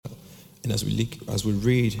And as we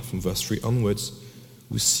read from verse 3 onwards,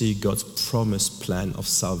 we see God's promised plan of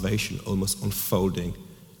salvation almost unfolding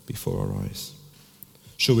before our eyes.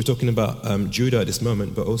 Sure, we're talking about Judah at this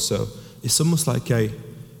moment, but also it's almost like a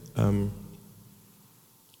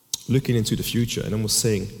looking into the future and almost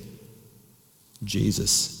seeing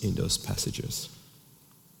Jesus in those passages.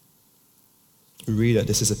 We read that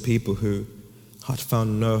this is a people who had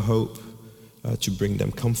found no hope to bring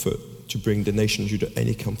them comfort, to bring the nation of Judah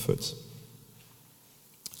any comfort.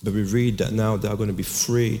 But we read that now they are going to be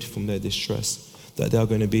freed from their distress, that they are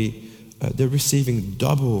going to be, they're receiving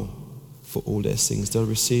double for all their sins. They're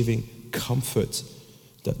receiving comfort,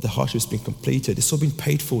 that the hardship has been completed. It's all been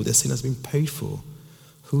paid for. Their sin has been paid for.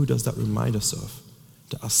 Who does that remind us of?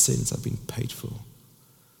 That our sins have been paid for.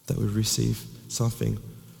 That we receive something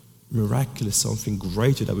miraculous, something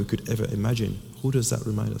greater that we could ever imagine. Who does that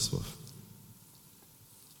remind us of?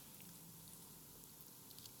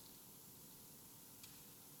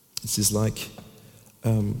 This is like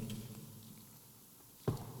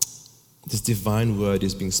this divine word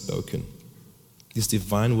is being spoken. This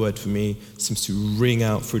divine word for me seems to ring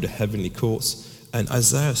out through the heavenly courts. And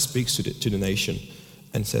Isaiah speaks to the nation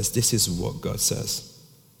and says, this is what God says.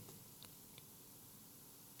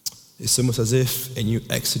 It's almost as if a new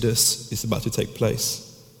Exodus is about to take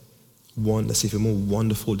place. One that's even more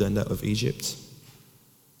wonderful than that of Egypt.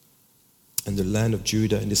 And the land of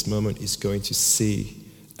Judah in this moment is going to see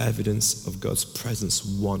evidence of God's presence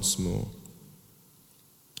once more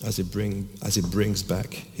as he brings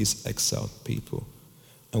back his exiled people.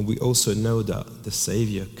 And we also know that the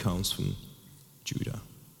Savior comes from Judah.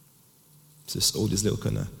 So there's all these little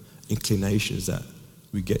kind of inclinations that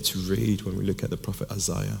we get to read when we look at the prophet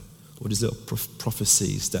Isaiah. All these little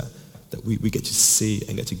prophecies that we get to see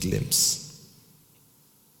and get to glimpse.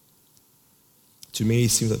 To me, it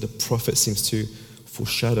seems like the prophet seems to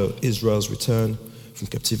foreshadow Israel's return from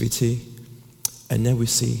captivity. And then we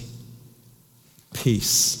see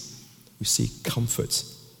peace. We see comfort.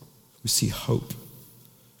 We see hope.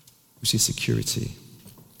 We see security.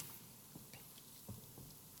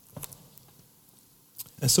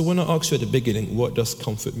 And so when I asked you at the beginning, what does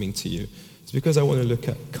comfort mean to you? It's because I want to look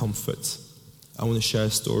at comfort. I want to share a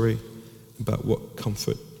story about what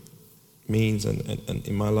comfort means and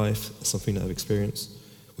in my life, something that I've experienced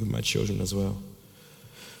with my children as well.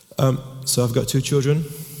 So I've got 2 children,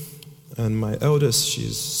 and my eldest,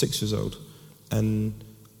 she's 6 years old, and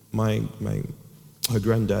her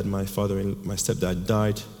granddad, my stepdad,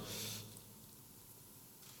 died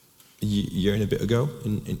a year and a bit ago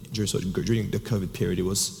during the COVID period.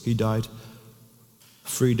 He died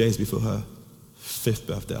 3 days before her 5th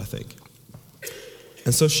birthday, I think.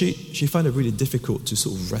 And so she found it really difficult to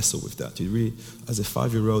sort of wrestle with that, to really, as a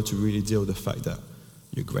 5-year-old, to really deal with the fact that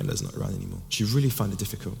your granddad's not around anymore. She really found it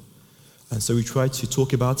difficult. And so we tried to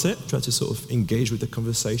talk about it, tried to sort of engage with the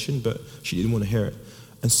conversation, but she didn't want to hear it.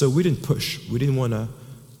 And so we didn't push. We didn't want to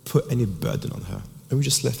put any burden on her. And we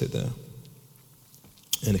just left it there.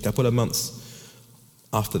 And a couple of months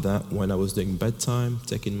after that, when I was doing bedtime,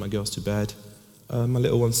 taking my girls to bed, my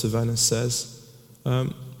little one, Savannah, says,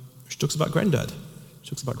 she talks about granddad.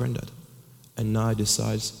 And Nai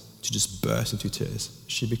decides to just burst into tears.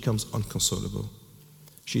 She becomes unconsolable.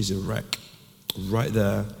 She's a wreck. Right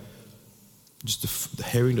there, just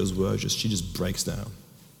hearing those words, she just breaks down.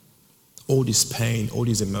 All this pain, all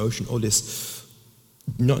this emotion, all this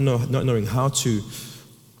not knowing how to,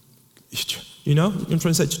 I'm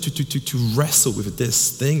trying to say, to wrestle with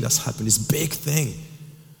this thing that's happened, this big thing.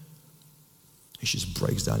 And she just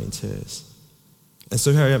breaks down in tears. And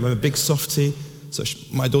so here I am, I'm a big softie. So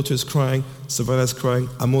my daughter is crying, Savannah's crying.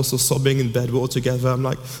 I'm also sobbing in bed, we're all together. I'm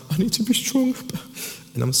like, I need to be strong.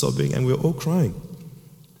 And I'm sobbing, and we're all crying.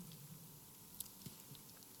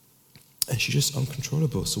 And she's just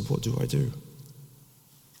uncontrollable, so what do I do?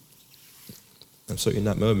 And so in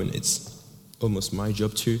that moment, it's almost my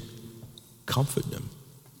job to comfort them,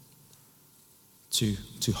 to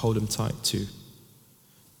hold them tight, to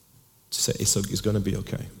say, it's going to be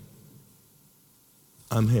okay.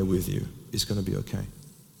 I'm here with you. It's going to be okay.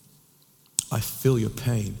 I feel your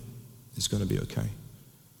pain. It's going to be okay.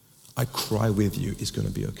 I cry with you. It's going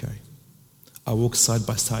to be okay. I walk side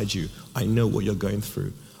by side you. I know what you're going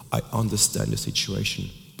through. I understand the situation.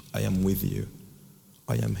 I am with you.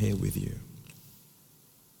 I am here with you.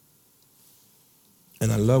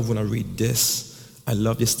 And I love when I read this. I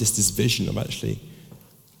love this vision of actually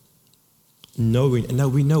knowing, and now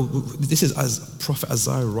we know, this is as Prophet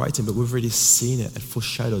Isaiah writing, but we've already seen it and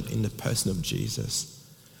foreshadowed in the person of Jesus,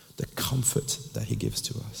 the comfort that he gives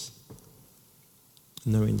to us.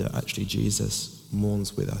 Knowing that actually Jesus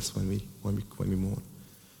mourns with us when we mourn.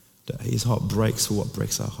 that his heart breaks for what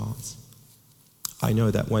breaks our hearts. I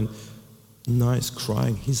know that when Naya is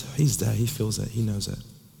crying, he's there, he feels it, he knows it.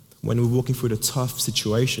 When we're walking through the tough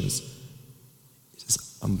situations, he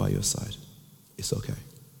says, I'm by your side. It's okay.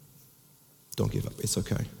 Don't give up, it's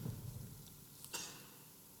okay.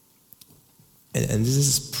 And this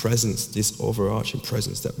is presence, this overarching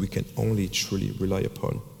presence that we can only truly rely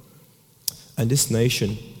upon. And this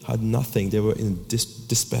nation had nothing. They were in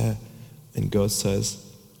despair. And God says,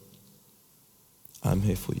 I'm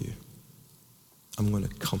here for you. I'm going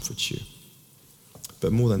to comfort you.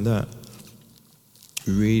 But more than that,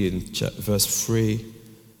 we read in verse 3,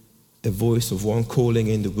 a voice of one calling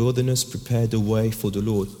in the wilderness, prepare the way for the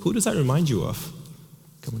Lord. Who does that remind you of?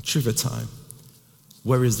 Come on, trivia time.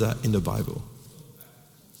 Where is that in the Bible?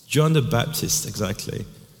 John the Baptist, exactly.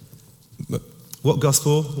 What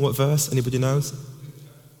gospel? What verse? Anybody knows?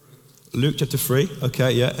 Luke chapter 3.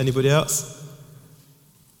 Okay, yeah. Anybody else?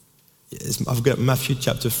 I've got Matthew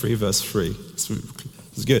chapter 3, verse 3.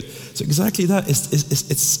 It's good. So exactly that.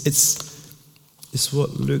 It's what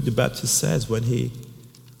Luke the Baptist says when he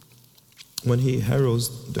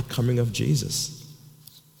heralds the coming of Jesus.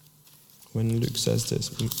 When Luke says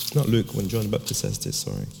this, not Luke, when John the Baptist says this,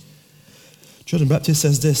 sorry. John the Baptist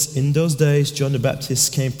says this, in those days John the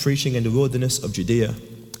Baptist came preaching in the wilderness of Judea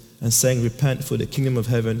and saying, repent, for the kingdom of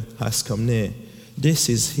heaven has come near. This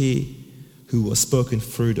is he who was spoken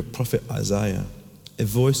through the prophet Isaiah, a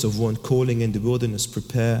voice of one calling in the wilderness,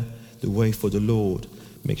 prepare the way for the Lord,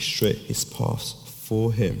 make straight his paths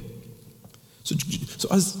for him.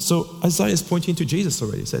 So Isaiah is pointing to Jesus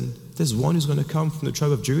already, saying there's one who's going to come from the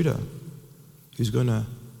tribe of Judah, who's going to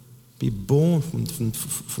be born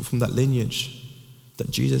from that lineage,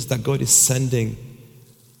 that God is sending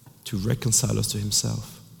to reconcile us to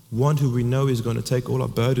himself. One who we know is going to take all our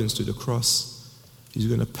burdens to the cross. He's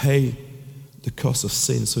going to pay the cost of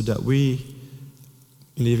sin so that we,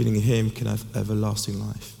 living in him, can have everlasting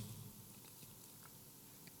life.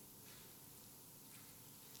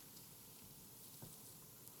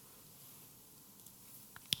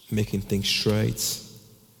 Making things straight,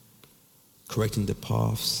 correcting the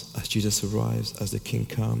paths as Jesus arrives, as the King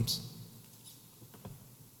comes.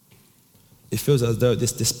 It feels as though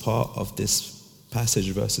this part of this passage,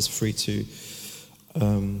 verses 3 to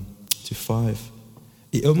 5,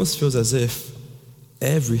 it almost feels as if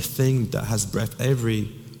everything that has breath,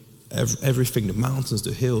 everything, the mountains,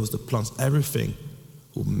 the hills, the plants, everything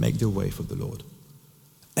will make the way for the Lord.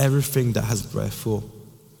 Everything that has breath will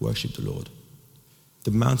worship the Lord.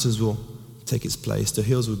 The mountains will take its place. The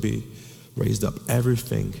hills will be raised up.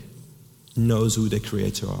 Everything knows who the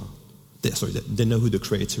Creator are. They know who the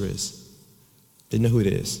Creator is. They know who it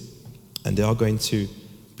is. And they are going to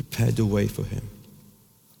prepare the way for him.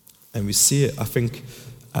 And we see it, I think,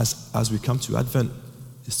 as we come to Advent,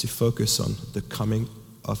 is to focus on the coming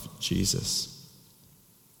of Jesus.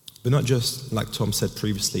 But not just, like Tom said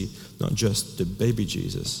previously, not just the baby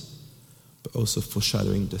Jesus, but also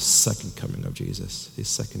foreshadowing the second coming of Jesus, his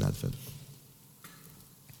second Advent.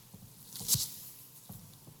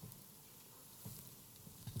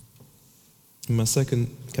 And my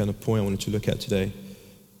second kind of point I wanted to look at today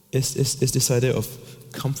is this idea of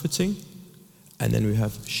comforting, and then we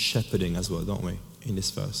have shepherding as well, don't we? In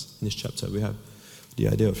this verse, in this chapter, we have the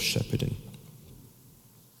idea of shepherding.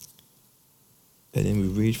 And then we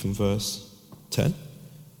read from verse 10.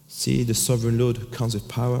 See the sovereign Lord who comes with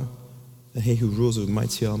power, and he who rules with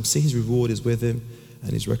mighty arm. See his reward is with him,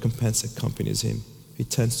 and his recompense accompanies him. He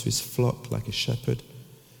tends to his flock like a shepherd.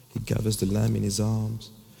 He gathers the lamb in his arms,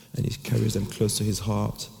 and he carries them close to his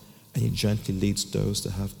heart, and he gently leads those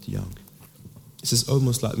that have the young. This is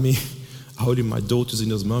almost like me holding my daughters in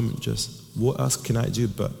those moments. Just what else can I do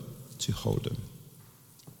but to hold them?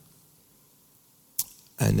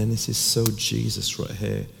 And then this is so Jesus right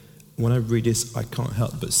here. When I read this, I can't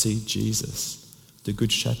help but see Jesus, the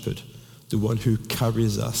good shepherd, the one who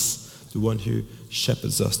carries us, the one who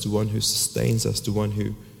shepherds us, the one who sustains us, the one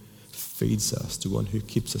who feeds us, the one who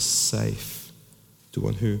keeps us safe, the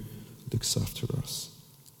one who looks after us.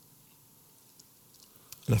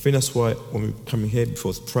 And I think that's why when we come here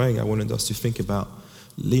before praying, I wanted us to think about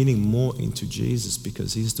leaning more into Jesus,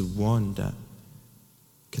 because he's the one that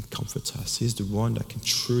can comfort us. He's the one that can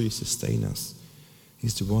truly sustain us.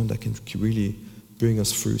 He's the one that can really bring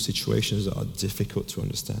us through situations that are difficult to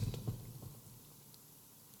understand.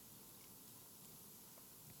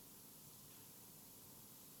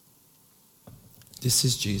 This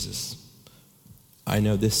is Jesus. I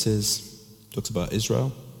know talks about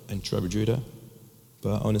Israel and tribe of Judah,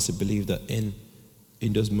 but I honestly believe that in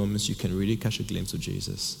those moments you can really catch a glimpse of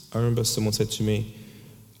Jesus. I remember someone said to me,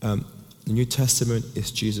 The New Testament is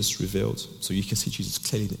Jesus revealed. So you can see Jesus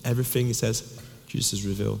clearly in everything he says, Jesus is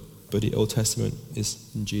revealed. But the Old Testament is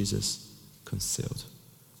in Jesus concealed.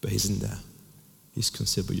 But he's in there. He's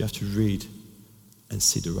concealed. But you have to read and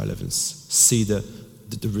see the relevance, see the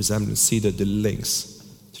resemblance, see the links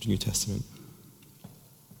to the New Testament.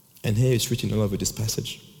 And here it's written all over this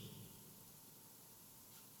passage.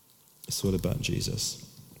 It's all about Jesus.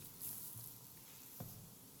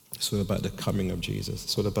 It's all about the coming of Jesus.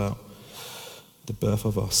 It's all about the birth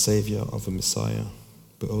of our Savior, of a Messiah.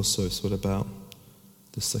 But also it's all about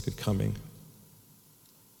the second coming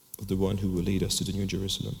of the one who will lead us to the New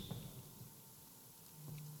Jerusalem.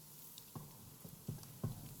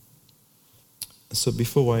 So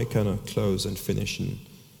before I kind of close and finish, and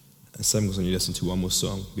Sam was going to listen to one more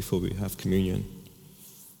song before we have communion,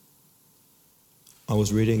 I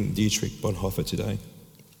was reading Dietrich Bonhoeffer today,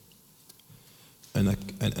 and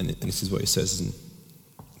this is what he says in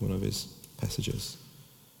one of his passages.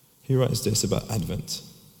 He writes this about Advent.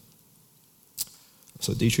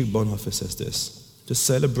 So Dietrich Bonhoeffer says this: the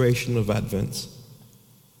celebration of Advent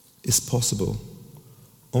is possible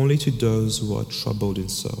only to those who are troubled in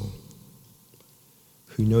soul,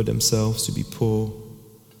 who know themselves to be poor,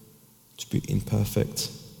 to be imperfect,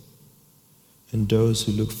 and those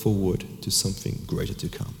who look forward to something greater to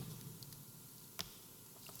come.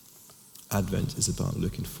 Advent is about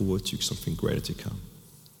looking forward to something greater to come.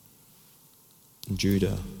 And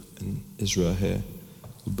Judah and Israel here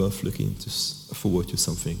were both looking forward to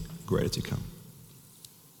something greater to come.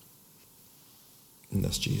 And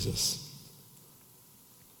that's Jesus.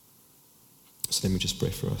 So let me just pray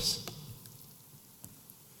for us.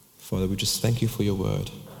 Father, we just thank you for your word.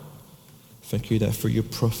 Thank you that through your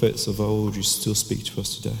prophets of old, you still speak to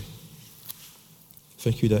us today.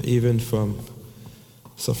 Thank you that even from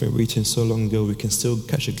something written so long ago, we can still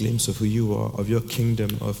catch a glimpse of who you are, of your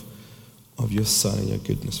kingdom, of your Son and your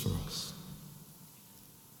goodness for us.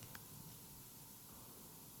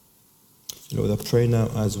 Lord, I pray now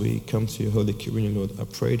as we come to your Holy Communion, Lord, I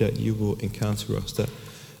pray that you will encounter us, that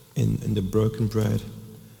in the broken bread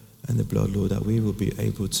and the blood, Lord, that we will be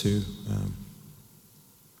able to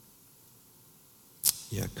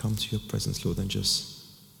come to your presence, Lord, and just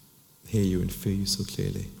hear you and feel you so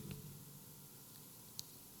clearly.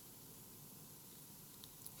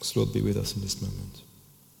 So Lord, be with us in this moment.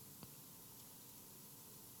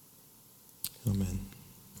 Amen.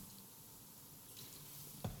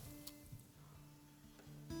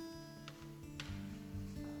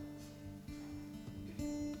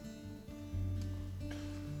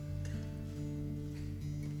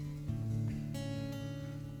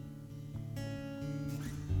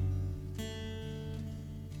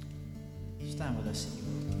 Stand with us, if you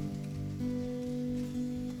will.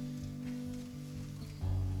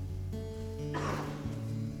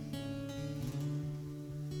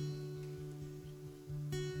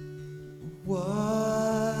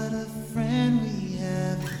 What a friend we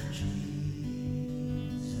have in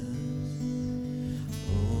Jesus.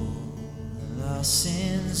 All our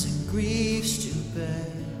sins and griefs to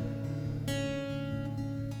bear.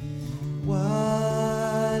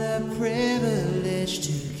 What a privilege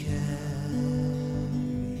to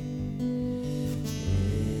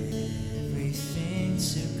everything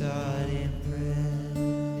to God in prayer.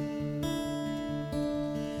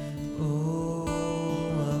 Oh,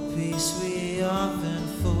 what peace we often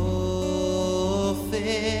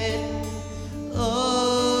forfeit.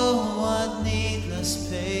 Oh, what needless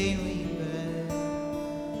pain we bear.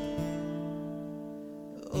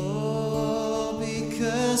 Oh,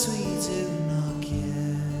 because we do not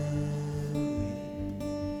carry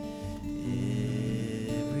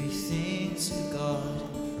everything to God in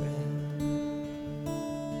prayer.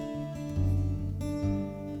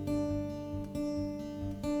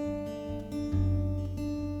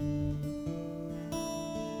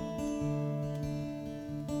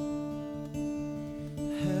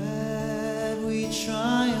 Had we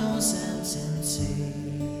trials and temptations?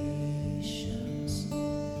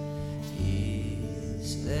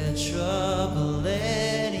 Is there trouble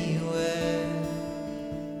anywhere?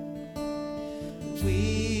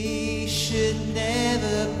 We should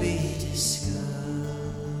never be discouraged.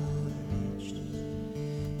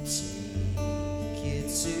 Take it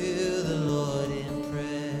to the Lord in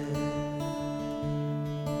prayer.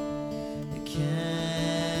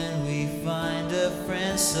 Can we find a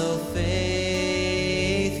friend so faithful,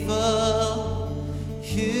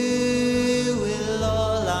 who will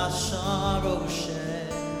all our sorrow share?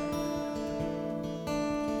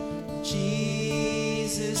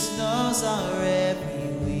 Jesus knows our every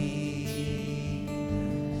weakness.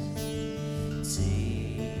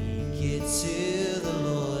 Take it to the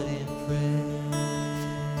Lord in prayer.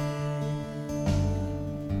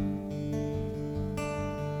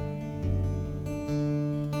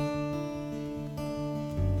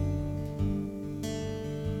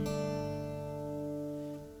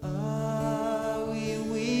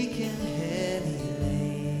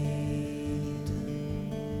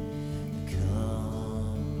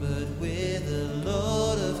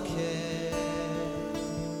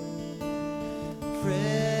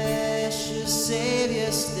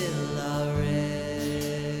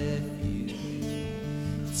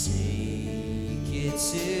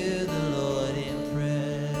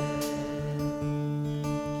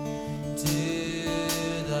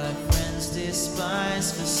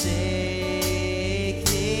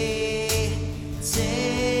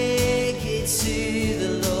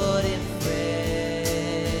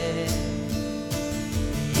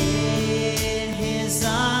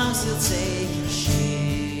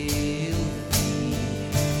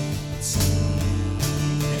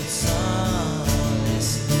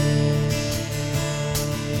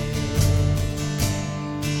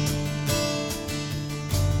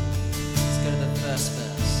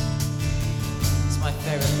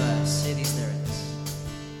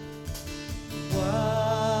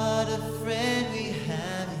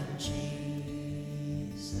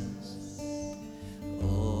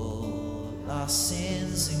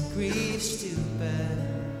 griefs to bear.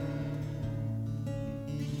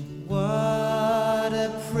 What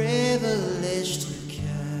a privilege to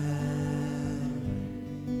carry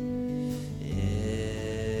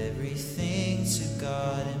everything to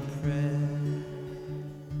God in prayer.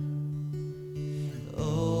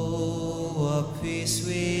 Oh, what peace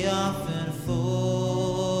we often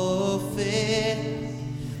forfeit.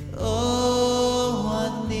 Oh,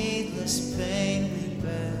 what needless pain we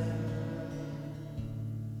bear.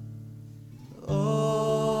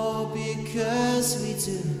 Oh, because we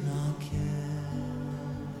do not care.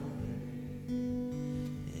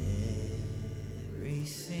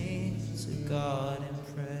 Everything to God in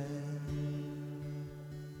prayer.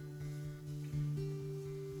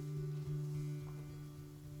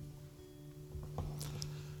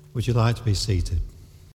 Would you like to be seated?